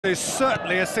Is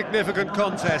certainly a significant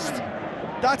contest.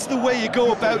 That's the way you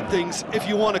go about things if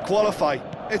you want to qualify.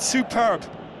 It's superb.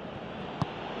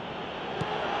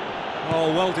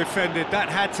 Oh, well defended. That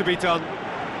had to be done.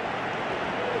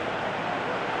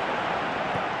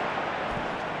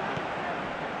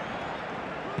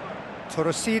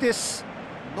 Torosidis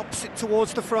knocks it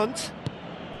towards the front.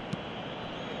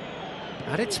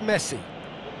 And it's Messi.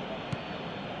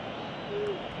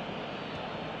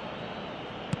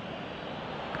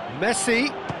 Messi,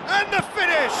 and the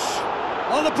finish!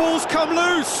 Oh, the ball's come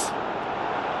loose!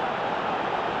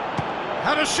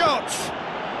 Had a shot!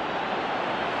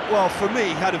 Well, for me, he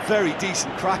had a very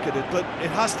decent crack at it, but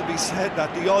it has to be said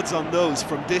that the odds on those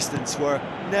from distance were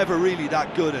never really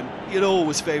that good, and you'd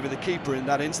always favour the keeper in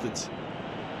that instance.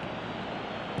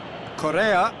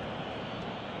 Correa.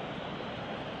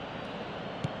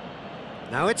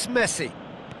 Now it's Messi.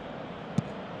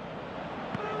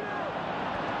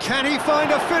 Can he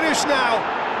find a finish now?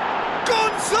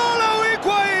 Gonzalo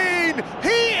Higuain!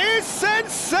 He is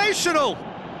sensational!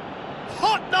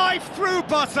 Hot knife through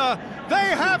butter. They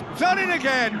have done it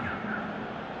again.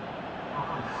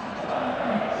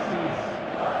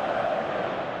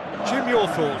 Jim, your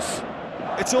thoughts?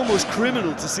 It's almost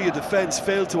criminal to see a defence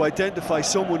fail to identify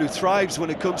someone who thrives when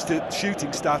it comes to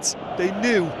shooting stats. They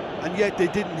knew, and yet they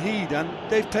didn't heed, and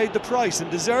they've paid the price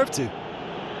and deserve to.